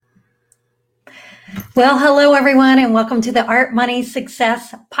Well, hello, everyone, and welcome to the Art Money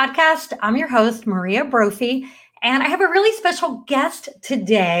Success Podcast. I'm your host, Maria Brophy, and I have a really special guest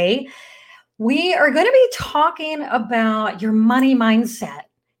today. We are going to be talking about your money mindset.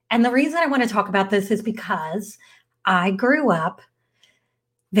 And the reason I want to talk about this is because I grew up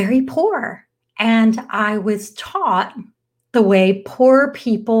very poor, and I was taught the way poor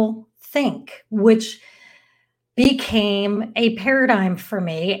people think, which became a paradigm for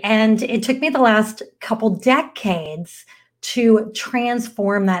me. And it took me the last couple decades to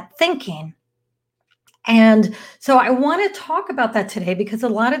transform that thinking. And so I want to talk about that today because a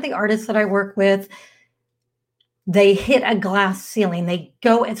lot of the artists that I work with, they hit a glass ceiling. They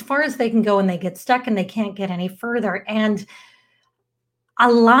go as far as they can go and they get stuck and they can't get any further. And a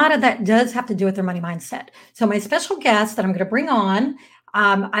lot of that does have to do with their money mindset. So my special guest that I'm going to bring on,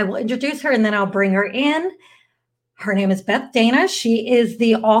 I will introduce her and then I'll bring her in. Her name is Beth Dana. She is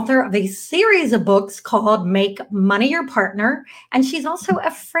the author of a series of books called Make Money Your Partner. And she's also a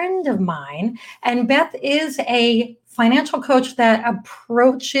friend of mine. And Beth is a financial coach that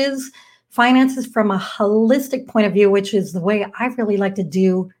approaches finances from a holistic point of view, which is the way I really like to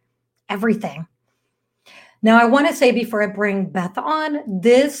do everything. Now, I want to say before I bring Beth on,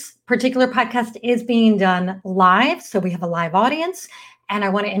 this particular podcast is being done live. So we have a live audience. And I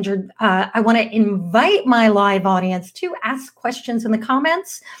want to invite my live audience to ask questions in the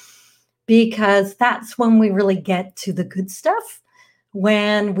comments because that's when we really get to the good stuff,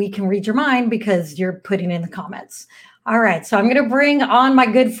 when we can read your mind because you're putting in the comments. All right, so I'm going to bring on my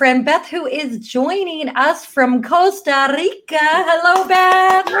good friend Beth, who is joining us from Costa Rica. Hello,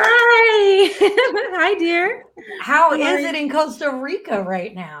 Beth. Hi. Hi, dear. How is it in Costa Rica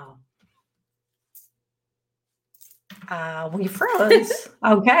right now? We froze.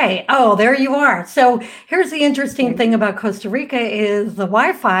 Okay. Oh, there you are. So here's the interesting thing about Costa Rica is the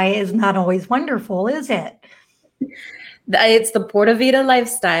Wi-Fi is not always wonderful, is it? It's the Pura Vida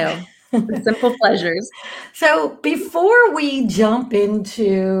lifestyle. The simple pleasures. So before we jump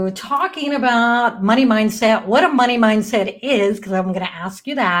into talking about money mindset, what a money mindset is, because I'm going to ask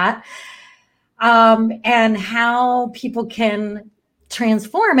you that, and how people can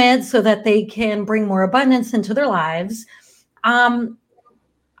transform it so that they can bring more abundance into their lives. I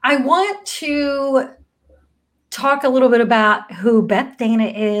want to talk a little bit about who Beth Dana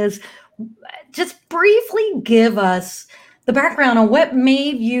is. Just briefly give us the background on what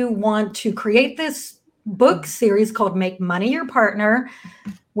made you want to create this book series called Make Money Your Partner,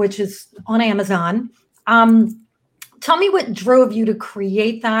 which is on Amazon. Tell me what drove you to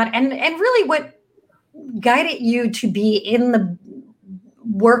create that and really what guided you to be in the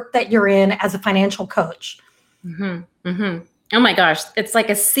work that you're in as a financial coach. Mm-hmm. Mm-hmm. Oh my gosh. It's like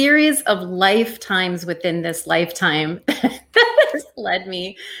a series of lifetimes within this lifetime that has led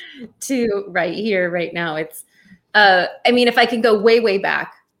me to right here, right now. It's, if I can go way, way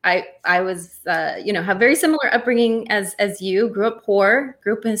back, I was, have very similar upbringing as you. Grew up poor,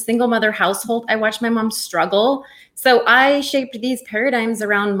 grew up in a single mother household. I watched my mom struggle. So I shaped these paradigms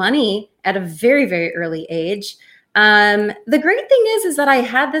around money at a very, very early age. The great thing is that I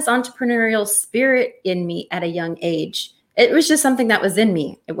had this entrepreneurial spirit in me at a young age. It was just something that was in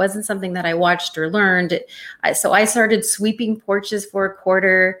me. It wasn't something that I watched or learned. So I started sweeping porches for a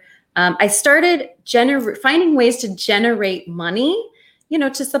quarter. I started finding ways to generate money,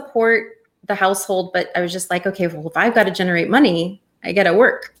 to support the household. But I was just like, okay, well, if I've got to generate money, I got to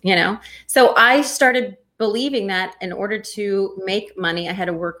work, So I started believing that in order to make money, I had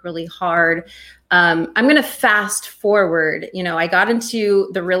to work really hard. I'm going to fast forward. I got into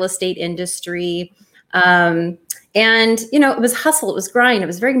the real estate industry. And, it was hustle, it was grind, it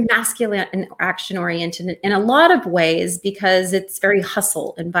was very masculine and action oriented in a lot of ways because it's very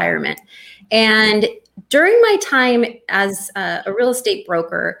hustle environment. And during my time as a real estate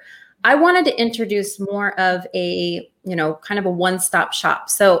broker, I wanted to introduce more of a, kind of a one-stop shop.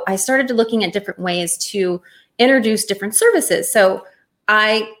 So I started looking at different ways to introduce different services. So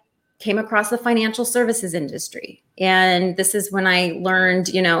I came across the financial services industry. And this is when I learned,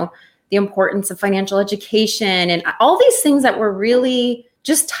 the importance of financial education and all these things that were really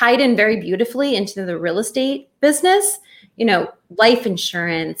just tied in very beautifully into the real estate business, life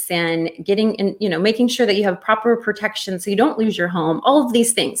insurance and getting in, making sure that you have proper protection so you don't lose your home, all of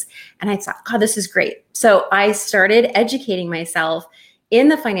these things. And I thought, God, this is great. So I started educating myself in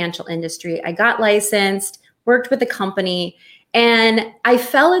the financial industry. I got licensed, worked with a company, and I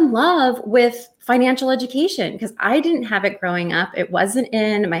fell in love with financial education because I didn't have it growing up. It wasn't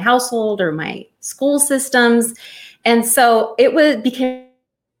in my household or my school systems. And so it became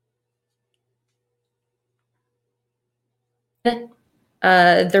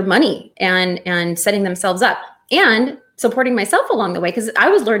their money and setting themselves up and supporting myself along the way, because I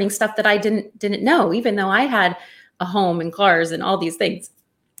was learning stuff that I didn't know, even though I had a home and cars and all these things.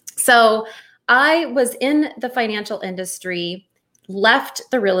 So I was in the financial industry, left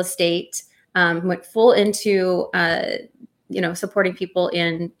the real estate, went full into supporting people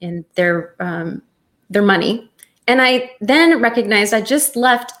in their money. And I then recognized I just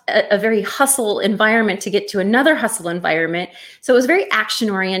left a very hustle environment to get to another hustle environment. So it was very action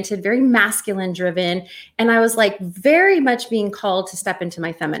oriented, very masculine driven. And I was like very much being called to step into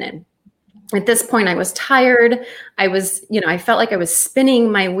my feminine. At this point, I was tired. I was, I felt like I was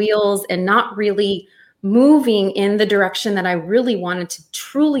spinning my wheels and not really moving in the direction that I really wanted to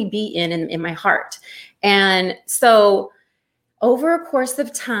truly be in my heart. And so over a course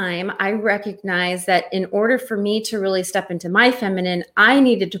of time, I recognized that in order for me to really step into my feminine, I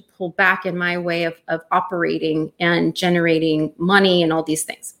needed to pull back in my way of operating and generating money and all these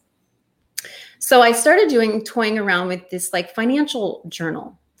things. So I started toying around with this like financial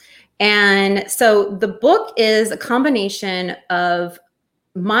journal. And so the book is a combination of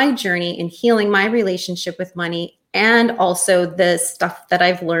my journey in healing my relationship with money and also the stuff that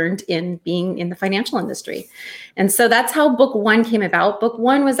I've learned in being in the financial industry. And so that's how book one came about. Book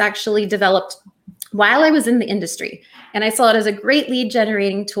one was actually developed while I was in the industry. And I saw it as a great lead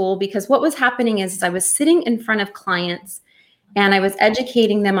generating tool, because what was happening is I was sitting in front of clients and I was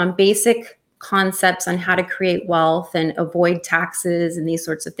educating them on basic concepts on how to create wealth and avoid taxes and these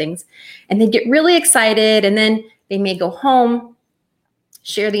sorts of things. And they'd get really excited, and then they may go home,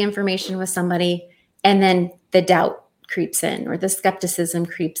 share the information with somebody, and then the doubt creeps in or the skepticism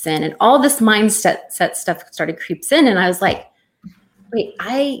creeps in and all this mindset stuff started creeps in. And I was like, wait,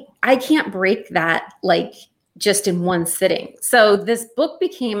 I can't break that like just in one sitting. So this book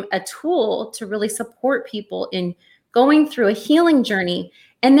became a tool to really support people in going through a healing journey.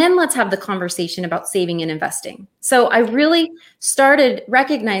 And then let's have the conversation about saving and investing. So I really started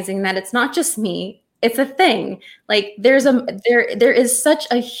recognizing that it's not just me, it's a thing. Like there is such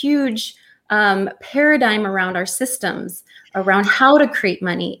a huge paradigm around our systems, around how to create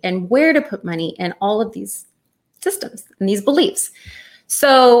money and where to put money and all of these systems and these beliefs.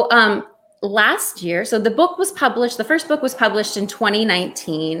 So last year, so the first book was published in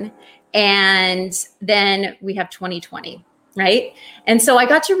 2019, and then we have 2020, right? And so I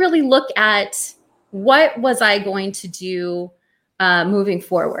got to really look at what was I going to do moving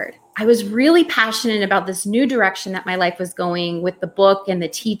forward. I was really passionate about this new direction that my life was going with the book and the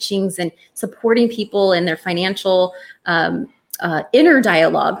teachings and supporting people in their financial inner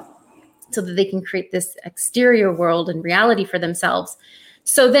dialogue so that they can create this exterior world and reality for themselves.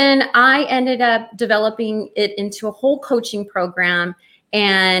 So then I ended up developing it into a whole coaching program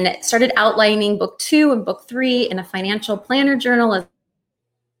and started outlining book 2 and book 3 in a financial planner journal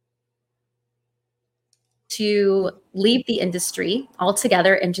to leave the industry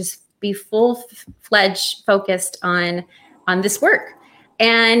altogether and just be full-fledged focused on this work.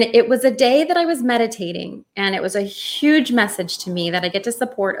 And it was a day that I was meditating, and it was a huge message to me that I get to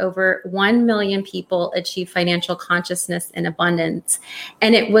support over 1 million people achieve financial consciousness and abundance.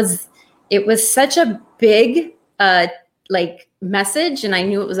 And it was such a big message, and I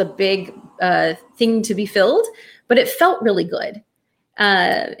knew it was a big thing to be filled, but it felt really good.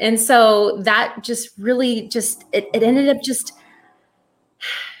 And so that just really it ended up just,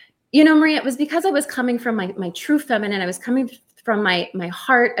 Maria, it was because I was coming from my true feminine. I was coming from my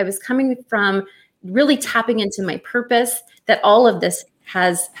heart. I was coming from really tapping into my purpose, that all of this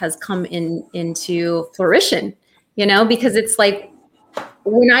has come into fruition, because it's like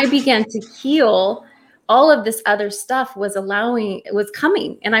when I began to heal, all of this other stuff was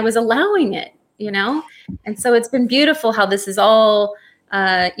coming, and I was allowing it, and so it's been beautiful how this is all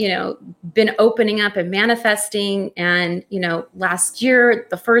been opening up and manifesting. And, last year,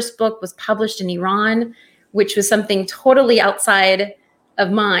 the first book was published in Iran, which was something totally outside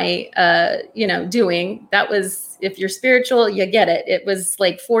of my, doing. That was, if you're spiritual, you get it. It was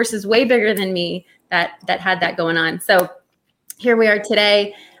like forces way bigger than me that had that going on. So here we are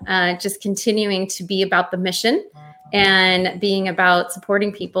today, just continuing to be about the mission and being about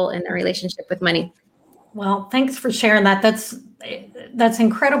supporting people in their relationship with money. Well, thanks for sharing that. That's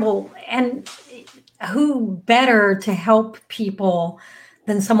incredible. And who better to help people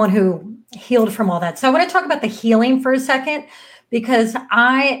than someone who healed from all that? So I want to talk about the healing for a second, because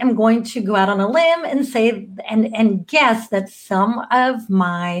I am going to go out on a limb and say and guess that some of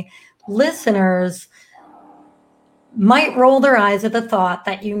my listeners might roll their eyes at the thought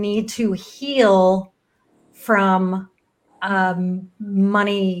that you need to heal from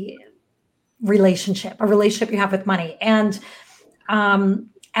money a relationship you have with money. And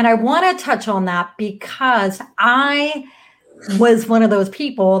And I want to touch on that because I was one of those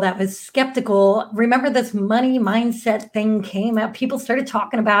people that was skeptical. Remember, this money mindset thing came up. People started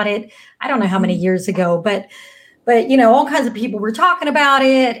talking about it. I don't know how many years ago, but all kinds of people were talking about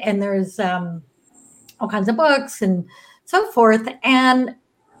it, and there's all kinds of books and so forth. And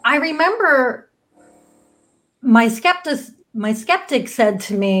I remember my skeptic said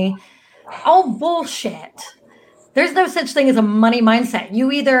to me, "Oh, bullshit. There's no such thing as a money mindset.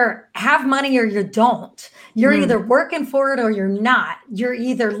 You either have money or you don't. You're either working for it or you're not. You're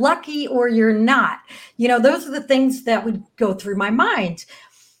either lucky or you're not." Those are the things that would go through my mind.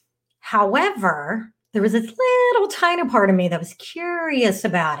 However, there was this little tiny part of me that was curious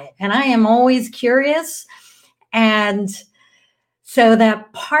about it. And I am always curious. And so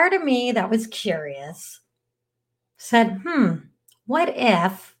that part of me that was curious said, what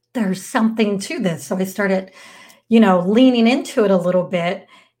if there's something to this? So I started, leaning into it a little bit.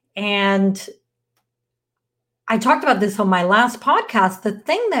 And I talked about this on my last podcast. The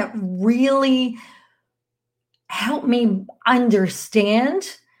thing that really helped me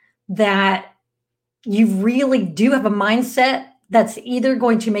understand that you really do have a mindset that's either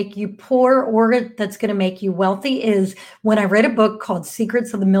going to make you poor or that's going to make you wealthy is when I read a book called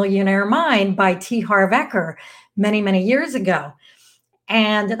Secrets of the Millionaire Mind by T. Harv Eker many, many years ago.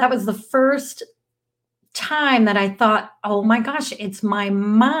 And that was the first time that I thought, oh my gosh, it's my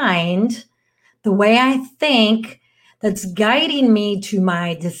mind, the way I think, that's guiding me to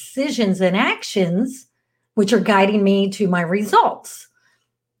my decisions and actions, which are guiding me to my results.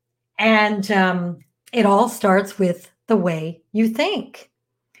 And it all starts with the way you think.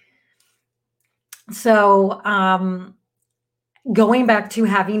 So going back to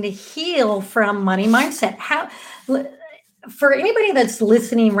having to heal from money mindset, for anybody that's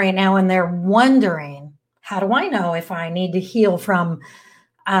listening right now and they're wondering, how do I know if I need to heal from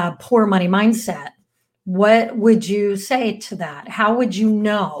a poor money mindset? What would you say to that? How would you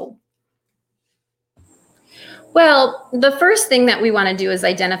know? Well, the first thing that we want to do is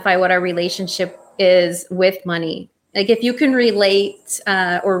identify what our relationship is with money. Like if you can relate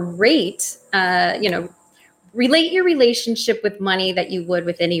or rate, relate your relationship with money that you would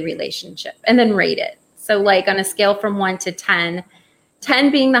with any relationship, and then rate it. So like on a scale from 1 to 10,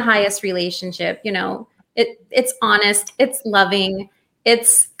 10 being the highest relationship, it's honest, it's loving,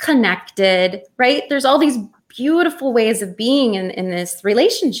 it's connected, right? There's all these beautiful ways of being in this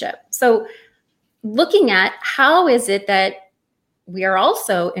relationship. So looking at how is it that we are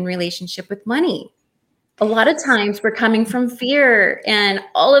also in relationship with money? A lot of times we're coming from fear and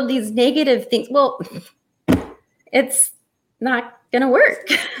all of these negative things. Well, it's not going to work.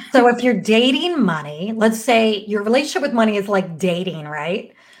 So if you're dating money, let's say your relationship with money is like dating,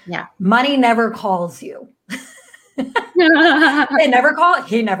 right? Yeah. Money never calls you. He never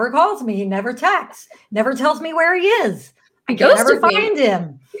calls me. He never texts, never tells me where he is. I can never find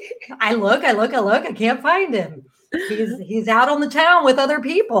him. I look, I can't find him. He's out on the town with other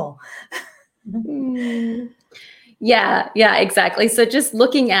people. Yeah, exactly. So just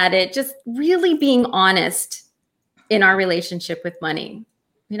looking at it, just really being honest in our relationship with money.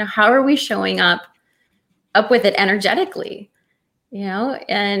 How are we showing up with it energetically?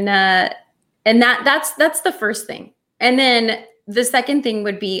 And that's the first thing. And then the second thing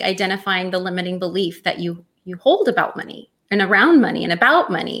would be identifying the limiting belief that you hold about money and around money and about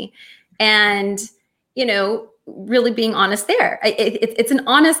money. And, really being honest there. It's an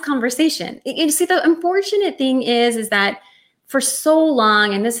honest conversation. You see, the unfortunate thing is that for so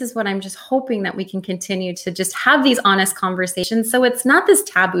long, and this is what I'm just hoping that we can continue to just have these honest conversations. So it's not this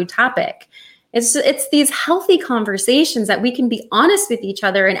taboo topic. It's these healthy conversations that we can be honest with each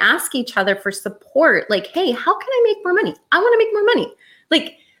other and ask each other for support. Like, hey, how can I make more money? I want to make more money.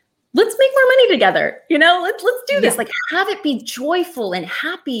 Like, let's make more money together. Let's do this. Like, have it be joyful and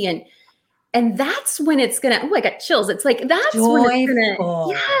happy and that's when it's gonna. Oh, I got chills. It's like that's joyful. When it's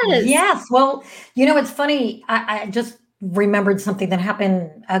gonna. Yes. Well, it's funny. I just remembered something that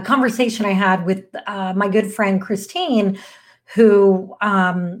happened. A conversation I had with my good friend Christine, who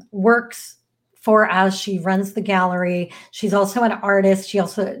works for us. She runs the gallery. She's also an artist. She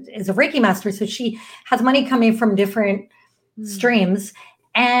also is a Reiki master. So she has money coming from different streams.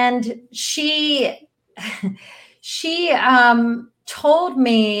 And she told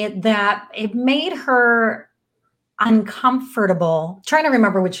me that it made her uncomfortable. I'm trying to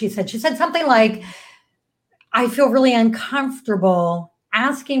remember what she said. She said something like, I feel really uncomfortable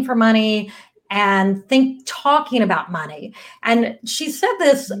asking for money and talking about money. And she said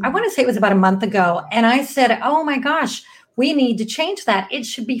this, I want to say it was about a month ago. And I said, oh my gosh, we need to change that. It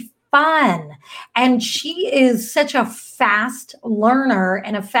should be fun. And she is such a fast learner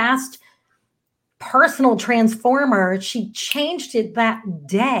and a fast personal transformer. She changed it that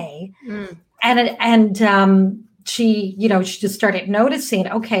day. And she, she just started noticing,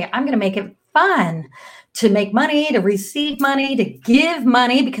 okay, I'm going to make it fun to make money, to receive money, to give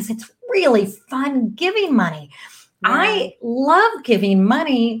money, because it's really fun giving money. Yeah. I love giving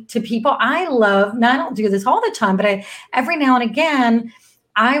money to people. I don't do this all the time, but every now and again,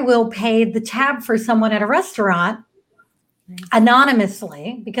 I will pay the tab for someone at a restaurant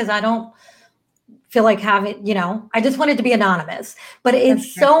anonymously, because I don't feel like having, I just want it to be anonymous, but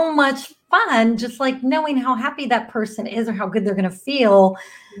it's so much fun, just like knowing how happy that person is or how good they're going to feel,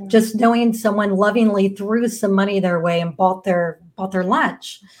 just knowing someone lovingly threw some money their way and bought their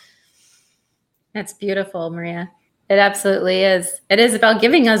lunch. That's beautiful, Maria. It absolutely is. It is about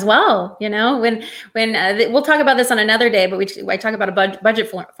giving as well. When we'll talk about this on another day, but I talk about a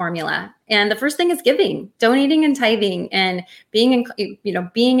budget formula, and the first thing is giving, donating, and tithing, and being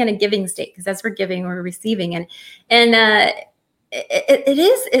in a giving state, because that's where giving or receiving, and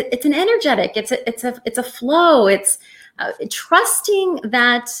it's an energetic. It's a flow. It's trusting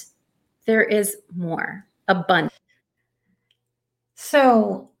that there is more abundance.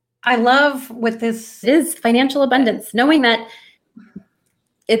 So I love what this is financial abundance, knowing that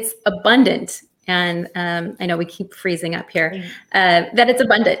it's abundant. And I know we keep freezing up here, that it's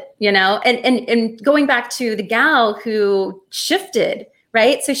abundant, and going back to the gal who shifted,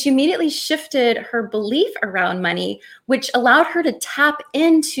 right? So she immediately shifted her belief around money, which allowed her to tap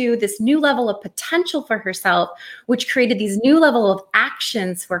into this new level of potential for herself, which created these new level of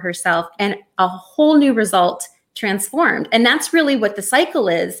actions for herself, and a whole new result transformed. And that's really what the cycle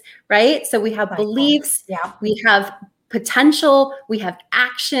is, right? So we have beliefs, we have potential, we have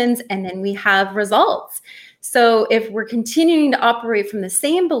actions, and then we have results. So if we're continuing to operate from the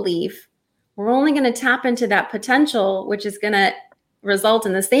same belief, we're only going to tap into that potential, which is going to result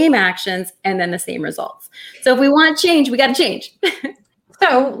in the same actions and then the same results. So if we want change, we got to change.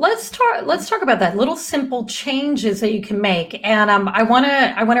 So let's talk about that, little simple changes that you can make. And I want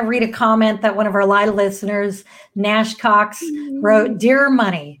to read a comment that one of our live listeners, Nash Cox, wrote. Dear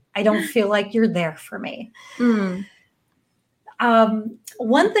money, I don't feel like you're there for me.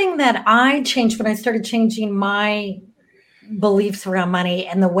 One thing that I changed when I started changing my beliefs around money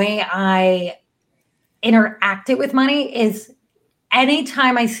and the way I interacted with money is,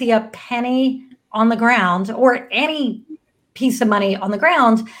 anytime I see a penny on the ground or any piece of money on the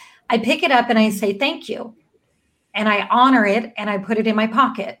ground, I pick it up and I say, thank you. And I honor it and I put it in my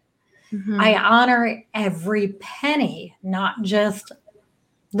pocket. I honor every penny, not just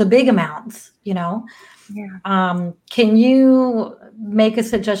the big amounts, Can you make a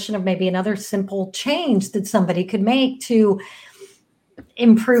suggestion of maybe another simple change that somebody could make to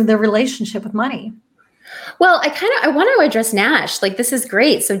improve their relationship with money? Well, I want to address Nash. Like, this is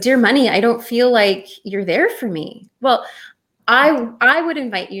great. So, dear money, I don't feel like you're there for me. Well, I would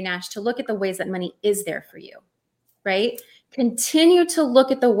invite you, Nash, to look at the ways that money is there for you, right? Continue to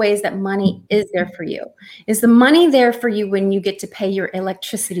look at the ways that money is there for you. Is the money there for you when you get to pay your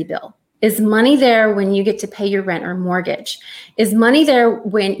electricity bill? Is money there when you get to pay your rent or mortgage? Is money there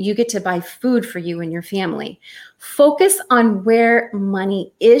when you get to buy food for you and your family? Focus on where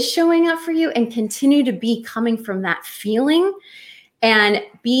money is showing up for you and continue to be coming from that feeling, and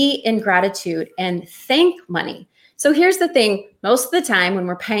be in gratitude and thank money. So here's the thing. Most of the time when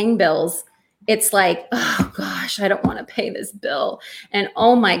we're paying bills, it's like, oh gosh, I don't want to pay this bill. And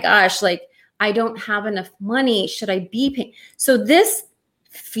oh my gosh, like, I don't have enough money. Should I be paying? So this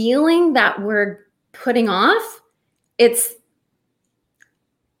feeling that we're putting off, it's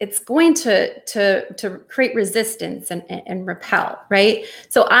going to create resistance and repel, right?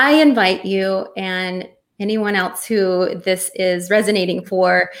 So I invite you and anyone else who this is resonating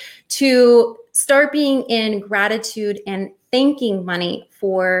for to start being in gratitude and thanking money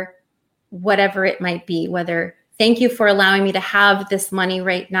for whatever it might be, whether thank you for allowing me to have this money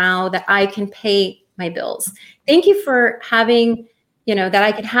right now that I can pay my bills. Thank you for having, that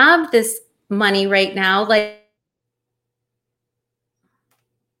I could have this money right now, like,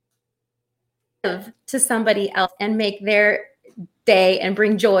 to somebody else and make their day and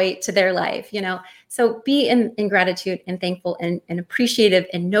bring joy to their life, So be in gratitude and thankful and appreciative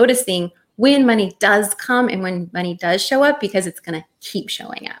and noticing when money does come and when money does show up, because it's going to keep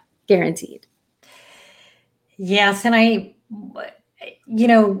showing up, guaranteed. Yes. And what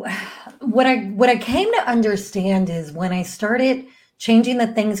I came to understand is when I started changing the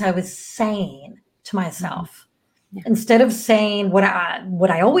things I was saying to myself, instead of saying what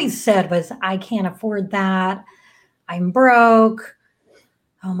I always said was, I can't afford that, I'm broke,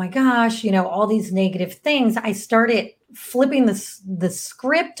 oh my gosh, all these negative things, I started flipping the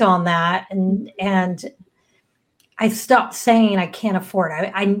script on that, and I stopped saying I can't afford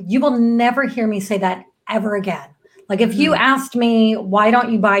it. You will never hear me say that ever again. Like if you asked me, why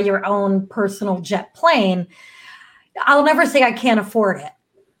don't you buy your own personal jet plane? I'll never say I can't afford it.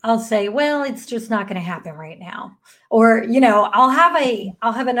 I'll say, well, it's just not going to happen right now. Or, I'll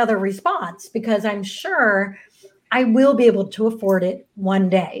have another response because I'm sure I will be able to afford it one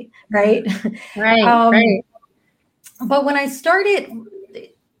day. Right. Right. But when I started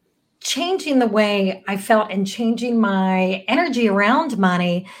changing the way I felt and changing my energy around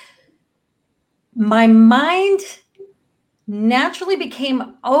money, my mind naturally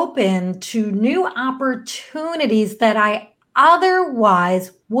became open to new opportunities that I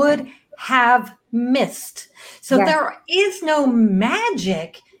otherwise would have missed. So there is no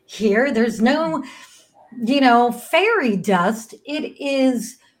magic here. There's no, fairy dust. It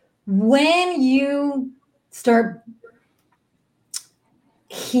is when you start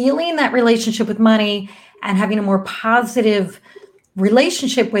healing that relationship with money and having a more positive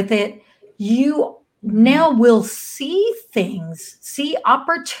relationship with it, you now will see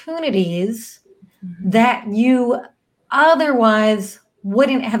opportunities that you otherwise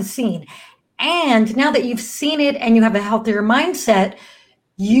wouldn't have seen. And now that you've seen it and you have a healthier mindset,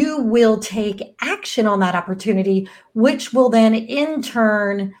 you will take action on that opportunity, which will then in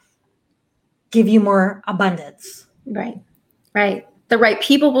turn give you more abundance. Right. The right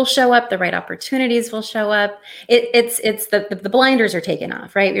people will show up. The right opportunities will show up. It's the blinders are taken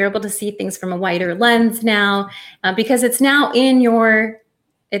off, right? You're able to see things from a wider lens now because it's now in your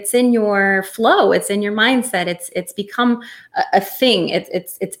flow. It's in your mindset. It's become a thing.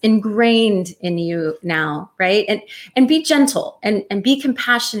 It's ingrained in you now, right? And be gentle and be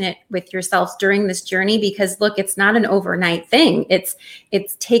compassionate with yourself during this journey because look, it's not an overnight thing. It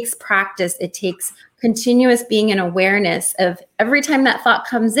takes practice. It takes continuous being in awareness of every time that thought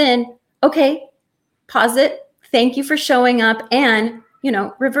comes in, okay, pause it. Thank you for showing up and,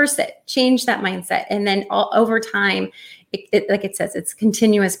 reverse it, change that mindset. And then over time, like it says, it's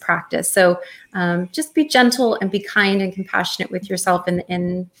continuous practice. So just be gentle and be kind and compassionate with yourself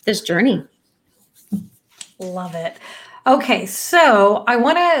in this journey. Love it. Okay, so I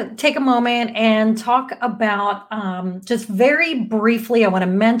want to take a moment and talk about just very briefly, I want to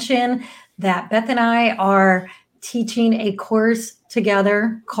mention that Beth and I are teaching a course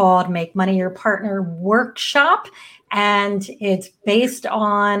together called Make Money Your Partner Workshop. And it's based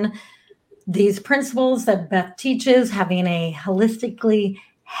on these principles that Beth teaches, having a holistically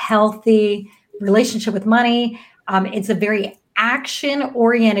healthy relationship with money. It's a very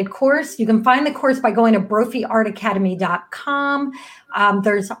action-oriented course. You can find the course by going to brophyartacademy.com.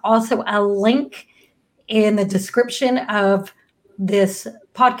 There's also a link in the description of this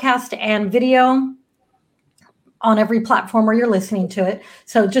podcast and video on every platform where you're listening to it.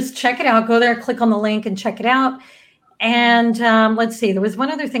 So just check it out. Go there, click on the link and check it out. And let's see, there was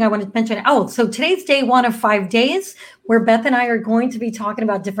one other thing I wanted to mention. Oh, so today's day 1 of 5 days where Beth and I are going to be talking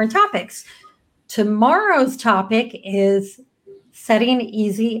about different topics. Tomorrow's topic is setting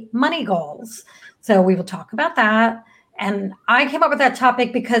easy money goals. So we will talk about that. And I came up with that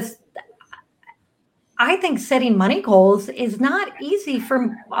topic because I think setting money goals is not easy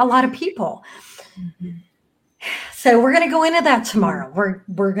for a lot of people. Mm-hmm. So we're going to go into that tomorrow.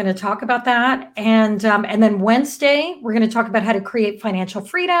 We're going to talk about that. And then Wednesday, we're going to talk about how to create financial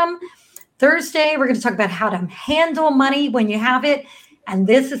freedom. Thursday, we're going to talk about how to handle money when you have it. And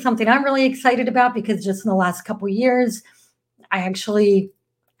this is something I'm really excited about because just in the last couple of years, I actually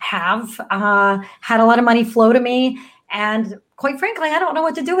have had a lot of money flow to me. And quite frankly, I don't know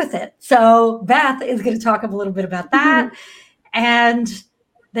what to do with it. So Beth is going to talk a little bit about that. Mm-hmm. And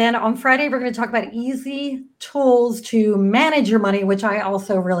then on Friday, we're going to talk about easy tools to manage your money, which I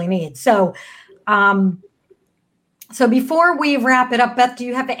also really need. So, so before we wrap it up, Beth, do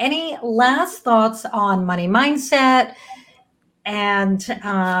you have any last thoughts on money mindset and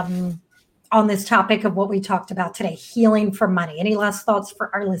on this topic of what we talked about today, healing from money? Any last thoughts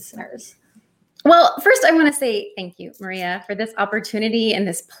for our listeners? Well, first, I want to say thank you, Maria, for this opportunity and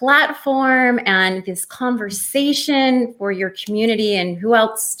this platform and this conversation for your community and who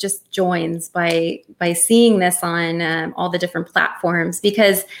else just joins by seeing this on all the different platforms.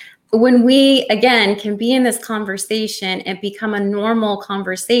 Because when we, again, can be in this conversation and become a normal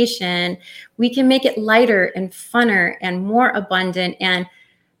conversation, we can make it lighter and funner and more abundant. And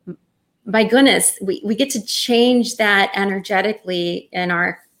my goodness, we get to change that energetically in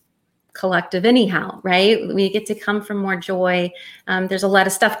our collective anyhow, right? We get to come from more joy. There's a lot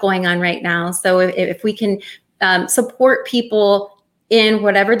of stuff going on right now. So if we can support people in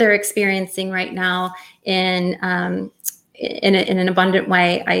whatever they're experiencing right now in an abundant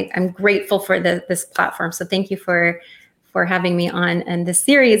way. I'm grateful for this platform. So thank you for having me on and this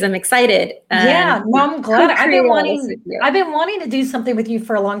series. I'm excited. Yeah, no, I'm glad. I've been all this with you. wanting to do something with you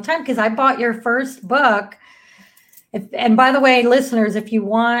for a long time because I bought your first book. And by the way, listeners, if you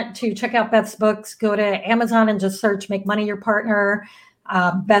want to check out Beth's books, go to Amazon and just search "Make Money Your Partner,"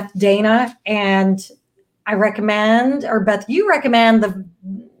 Beth Dana. And I recommend, or Beth, you recommend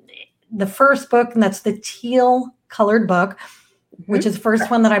the first book, and that's the teal colored book, which is the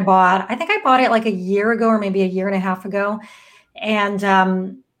first one that I bought. I think I bought it like a year ago or maybe a year and a half ago. And,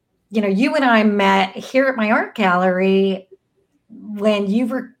 you and I met here at my art gallery when you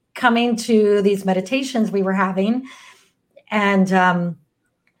were coming to these meditations we were having. And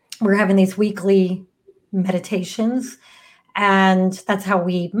we're having these weekly meditations. And that's how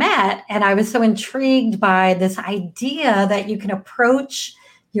we met. And I was so intrigued by this idea that you can approach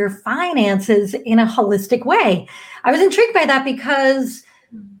your finances in a holistic way. I was intrigued by that because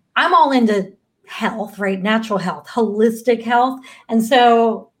I'm all into health, right? Natural health, holistic health. And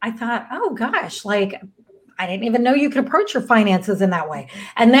so I thought, oh gosh, like I didn't even know you could approach your finances in that way.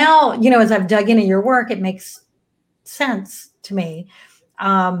 And now, as I've dug into your work, it makes sense to me.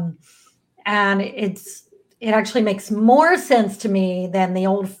 And it actually makes more sense to me than the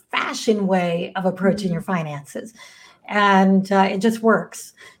old fashioned way of approaching your finances. And it just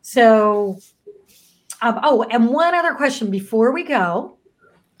works. So, and one other question before we go,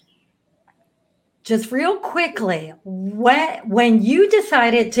 just real quickly, when you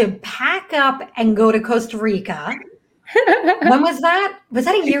decided to pack up and go to Costa Rica, when was that? Was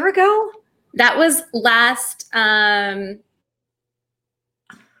that a year ago? That was last, all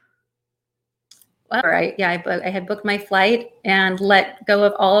right. Yeah, I had booked my flight and let go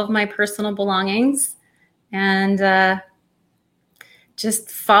of all of my personal belongings and just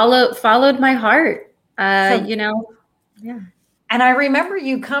followed my heart, Yeah. And I remember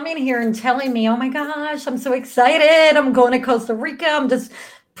you coming here and telling me, oh my gosh, I'm so excited. I'm going to Costa Rica. I'm just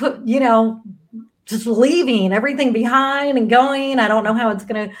just leaving everything behind and going. I don't know how it's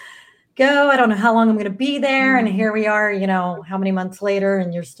going to go. I don't know how long I'm going to be there. And here we are, how many months later,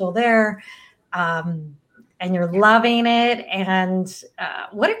 and you're still there. And you're loving it. And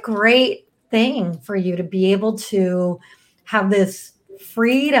what a great thing for you to be able to have this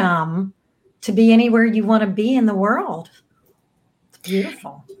freedom to be anywhere you want to be in the world. It's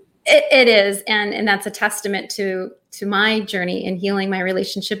beautiful. It is. And that's a testament to my journey in healing my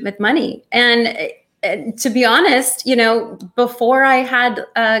relationship with money. And to be honest, before I had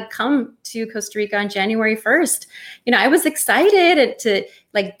come to Costa Rica on January 1st, I was excited to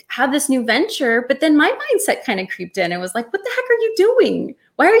have this new venture, but then my mindset kind of creeped in. It was like, what the heck are you doing?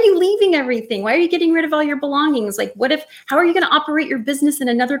 Why are you leaving everything? Why are you getting rid of all your belongings? How are you going to operate your business in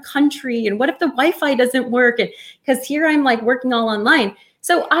another country? And what if the Wi-Fi doesn't work? And because here I'm working all online.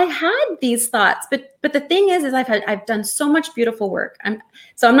 So I had these thoughts, but the thing is I've done so much beautiful work. I'm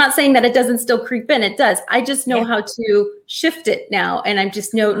not saying that it doesn't still creep in. It does. I just know how to shift it now, and I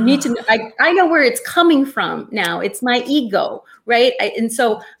just need to. I know where it's coming from now. It's my ego, right? And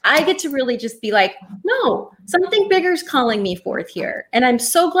so I get to really just be like, no, something bigger is calling me forth here, and I'm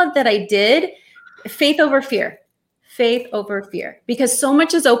so glad that I did. Faith over fear, because so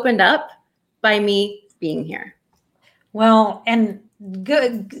much is opened up by me being here. Well, and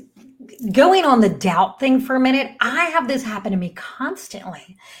going on the doubt thing for a minute, I have this happen to me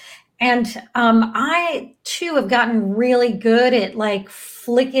constantly. And I too have gotten really good at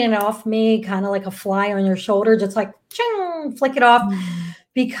flicking it off me, kind of like a fly on your shoulder, just ching, flick it off,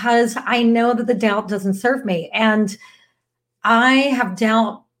 because I know that the doubt doesn't serve me. And I have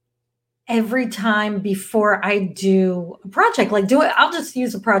doubt every time before I do a project. I'll just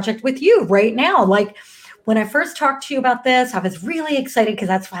use a project with you right now. When I first talked to you about this, I was really excited because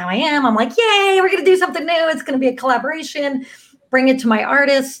that's how I am. I'm like, yay, we're going to do something new. It's going to be a collaboration, bring it to my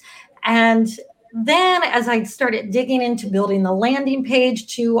artists. And then as I started digging into building the landing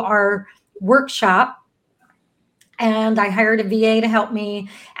page to our workshop, and I hired a VA to help me,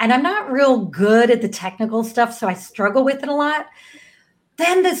 and I'm not real good at the technical stuff, so I struggle with it a lot.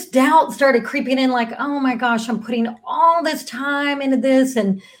 Then this doubt started creeping in oh my gosh, I'm putting all this time into this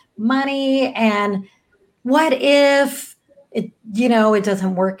and money, and what if it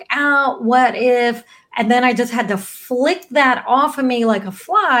doesn't work out? What if? And then I just had to flick that off of me like a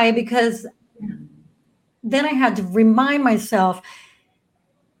fly, because then I had to remind myself,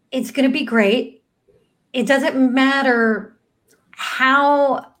 it's going to be great. It doesn't matter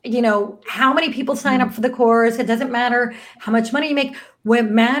how many people sign up for the course. It doesn't matter how much money you make.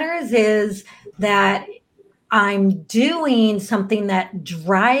 What matters is that I'm doing something that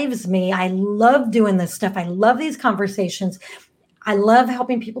drives me. I love doing this stuff. I love these conversations. I love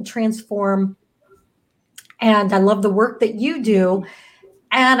helping people transform. And I love the work that you do.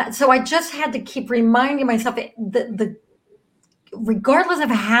 And so I just had to keep reminding myself the regardless of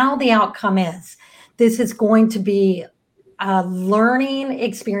how the outcome is, this is going to be a learning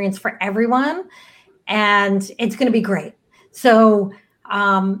experience for everyone, and it's going to be great. So,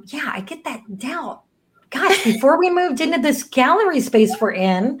 yeah, I get that doubt. Gosh, before we moved into this gallery space we're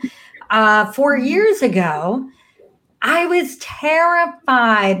in 4 years ago, I was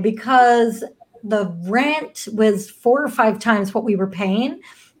terrified because the rent was 4 or 5 times what we were paying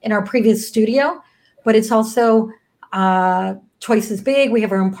in our previous studio, but it's also twice as big. We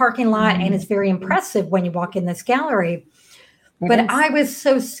have our own parking lot, and it's very impressive when you walk in this gallery. But I was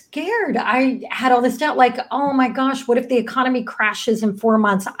so scared. I had all this doubt, like, oh my gosh, what if the economy crashes in 4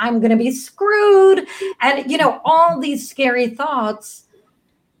 months? I'm going to be screwed. And, you know, all these scary thoughts.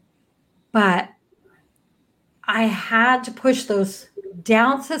 But I had to push those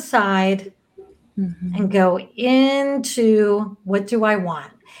doubts aside and go into what do I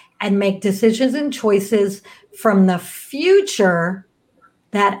want and make decisions and choices from the future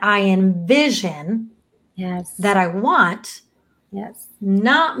that I envision, that I want.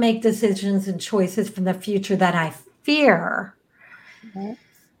 Not make decisions and choices from the future that I fear.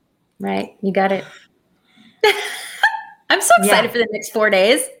 Right. You got it. I'm so excited for the next 4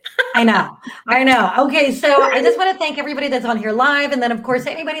 days. I know. Okay, so I just want to thank everybody that's on here live. And then, of course,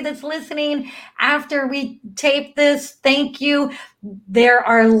 anybody that's listening after we tape this, thank you. There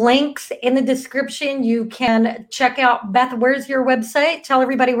are links in the description. You can check out, Beth, where's your website? Tell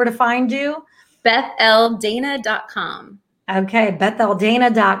everybody where to find you. BethLDana.com. Okay,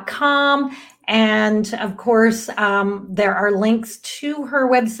 BethLDana.com. And of course, there are links to her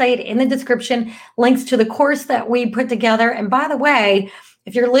website in the description, links to the course that we put together. And by the way,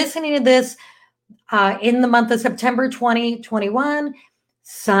 if you're listening to this in the month of September 2021,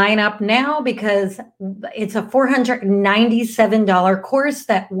 sign up now because it's a $497 course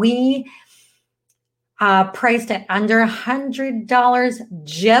that we priced at under $100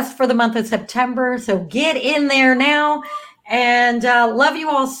 just for the month of September. So get in there now. And love you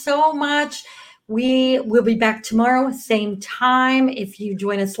all so much. We will be back tomorrow, same time. If you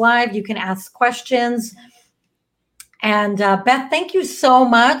join us live, you can ask questions. And Beth, thank you so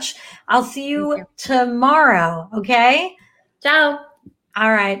much. I'll see you tomorrow. Okay? Ciao.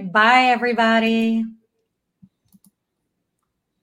 All right. Bye, everybody.